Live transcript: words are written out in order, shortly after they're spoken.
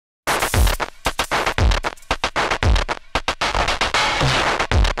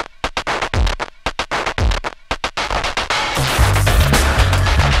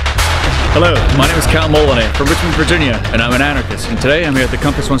Hello, my name is Molinet from Richmond, Virginia, and I'm an anarchist. And today I'm here at the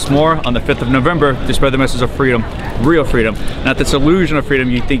Compass once more on the 5th of November to spread the message of freedom, real freedom, not this illusion of freedom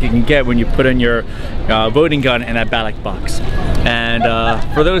you think you can get when you put in your voting gun in that ballot box. And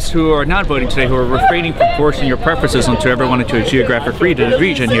for those who are not voting today, who are refraining from forcing your preferences onto everyone into a geographic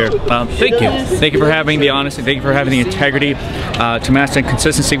region here, thank you. Thank you for having the honesty, thank you for having the integrity to master and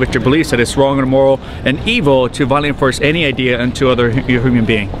consistency with your beliefs that it's wrong and immoral and evil to violently enforce any idea into other human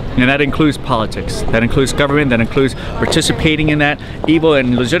being. And that includes politics, that includes government, that includes participating in that evil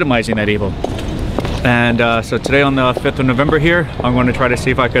and legitimizing that evil. And so today on the 5th of November here, I'm going to try to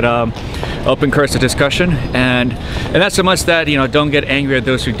see if I could open curse the discussion, and not so much that, don't get angry at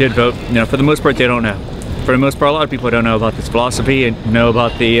those who did vote. For the most part, they don't know. For the most part, a lot of people don't know about this philosophy and know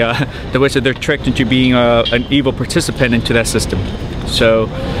about the ways that they're tricked into being an evil participant into that system. So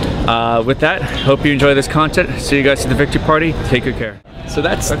with that, hope you enjoy this content. See you guys at the victory party. Take good care. So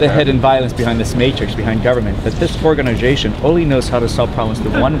that's the hidden violence behind this matrix, behind government, that this organization only knows how to solve problems the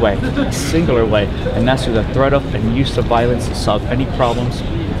one way, a singular way, and that's through the threat of and use of violence to solve any problems,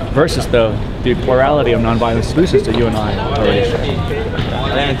 versus the plurality of nonviolent solutions that you and I already share. I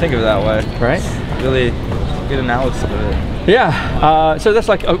didn't even think of it that way. Right? Really good analysis of it. Yeah, so that's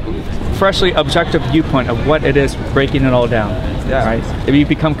like a freshly objective viewpoint of what it is breaking it all down. Yeah. Right? If you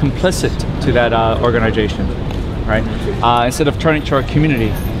become complicit to that organization, right? Instead of turning to our community,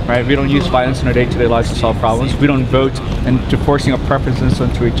 right? We don't use violence in our day-to-day lives to solve problems. We don't vote into forcing our preferences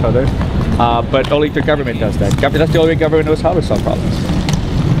onto each other, but only the government does that. That's the only way government knows how to solve problems.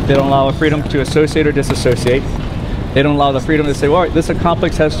 They don't allow a freedom to associate or disassociate. They don't allow the freedom to say, well, this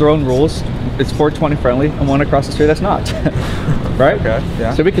complex has their own rules. It's 420 friendly, and one across the street that's not. Right? Okay,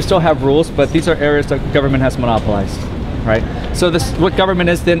 yeah. So we can still have rules, but these are areas that government has monopolized, right? So this, what government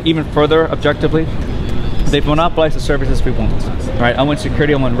is then even further objectively, they've monopolized the services we want, right? I want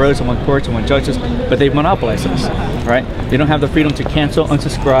security, I want roads, I want courts, I want judges, but they've monopolized us, right? You don't have the freedom to cancel,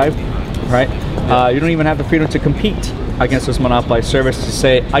 unsubscribe, right? You don't even have the freedom to compete against this monopolized service, to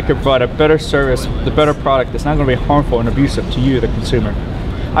say, I could provide a better service, the better product that's not going to be harmful and abusive to you, the consumer.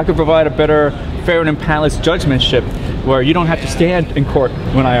 I could provide a better, fair and imbalanced judgmentship where you don't have to stand in court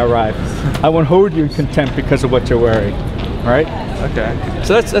when I arrive. I won't hold you in contempt because of what you're wearing, right? Okay.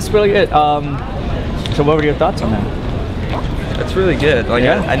 So that's really it. So what were your thoughts on that? That's really good. Like,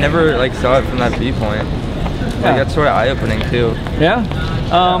 yeah? I never saw it from that viewpoint. Like, that's sort of eye-opening too. Yeah?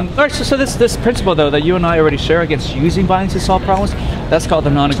 All right, so this principle though that you and I already share against using violence to solve problems, that's called the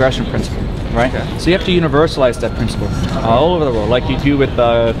non-aggression principle, right? Okay. So you have to universalize that principle all over the world, like you do with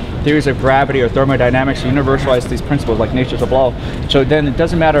theories of gravity or thermodynamics. You universalize these principles like nature's of law. So then it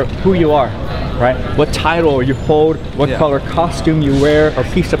doesn't matter who you are, right? What title you hold, what color costume you wear, or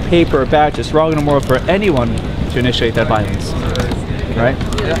piece of paper or badge. It's wrong and immoral for anyone to initiate that violence, right?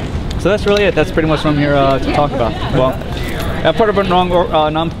 Yeah. So that's really it. That's pretty much what I'm here to talk about. Well, I'm part of a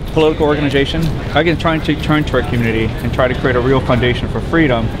non-political organization. Again, trying to turn to our community and try to create a real foundation for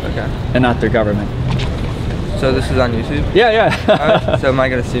freedom, and not their government. So this is on YouTube? Yeah. So am I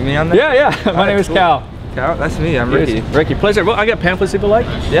going to see me on there? Yeah. My name is Cal. Cal? That's me. I'm Ricky. Ricky, pleasure. Well, I got pamphlets if you like.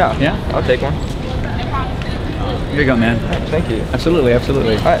 Yeah. Yeah? I'll take one. Here you go, man. Thank you. Absolutely. All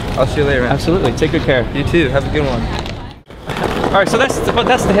right. I'll see you later, man. Absolutely. Take good care. You too. Have a good one. All right, so that's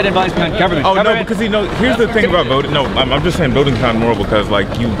the hidden violence behind government. Oh, no, because here's the thing about voting. No, I'm just saying voting's not moral because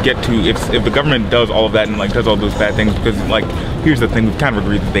you get to, if the government does all of that and does all those bad things, because here's the thing, we've kind of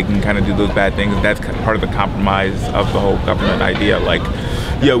agreed that they can kind of do those bad things. That's part of the compromise of the whole government idea.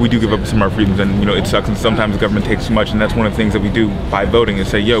 Yeah, we do give up some of our freedoms, and it sucks, and sometimes the government takes too much, and that's one of the things that we do by voting is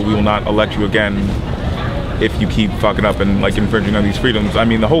say, we will not elect you again if you keep fucking up and infringing on these freedoms. I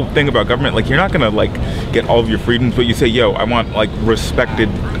mean, the whole thing about government, you're not gonna get all of your freedoms, but you say, I want respected,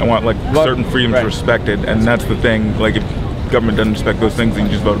 I want certain freedoms respected, and that's the thing. If government doesn't respect those things, then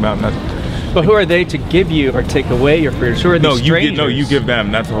you just vote them out, and that's. But who are they to give you or take away your freedoms? Who are these strangers? You give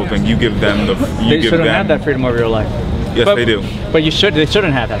them. That's the whole thing. You give them They shouldn't have that freedom over your life. Yes, they do. But they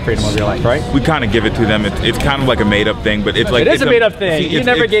shouldn't have that freedom over your life, right? We kind of give it to them. It's kind of like a made-up thing, but it's it is a made-up thing. You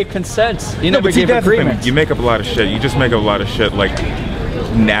never gave consent. You never gave agreement. You make up a lot of shit. You just make up a lot of shit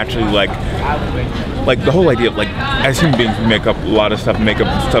naturally, the whole idea of as human beings we make up a lot of stuff,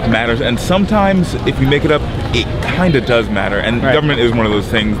 stuff matters, and sometimes if you make it up, it kind of does matter. And government is one of those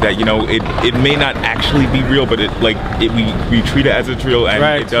things that it may not actually be real, but we treat it as it's real,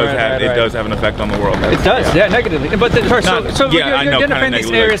 and it does have an effect on the world. It does, negatively. But you're defending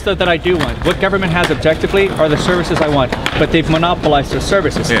these areas that I do want. What government has objectively are the services I want, but they've monopolized their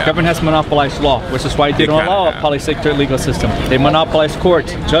services. Government has monopolized law, which is why they don't allow a polysector legal system. They monopolize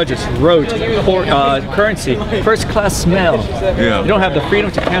courts, judges, roads, currency, first class smell. Yeah. You don't have the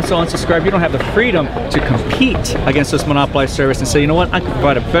freedom to cancel, unsubscribe. You don't have the freedom to compete against this monopolized service and say, you know what, I can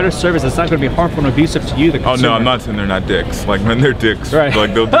provide a better service that's not going to be harmful and abusive to you, the consumer. Oh no, I'm not saying they're not dicks. Like, man, they're dicks. Right.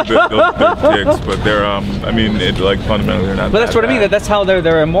 Like they're dicks, but they're I mean, like fundamentally they're not. But that's what I mean. That's how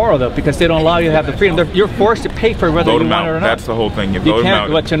they're immoral though, because they don't allow you to have the freedom. You're forced to pay for whether you want it or not. That's the whole thing. You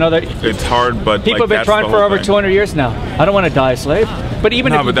can't let another. It's hard, but people have been trying for over 200 years now. I don't want to die a slave. But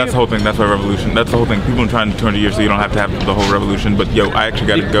even if but that's the whole thing. That's why revolution. That's the whole thing. People have been trying 200 years, so you don't have to have the whole revolution. But yo, I actually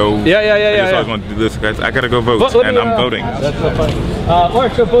got to go. Yeah. I always wanted to do this, guys. I got to go vote, and I'm voting. That's so funny.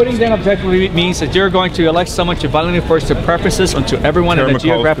 Alright, so voting then objectively means that you're going to elect someone to violently enforce their purposes onto everyone in a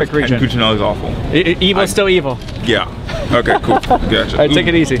geographic region. Cuccinelli's awful. Evil is still evil. Yeah. Okay. Cool. Gotcha. Alright, take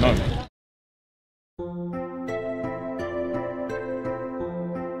it easy.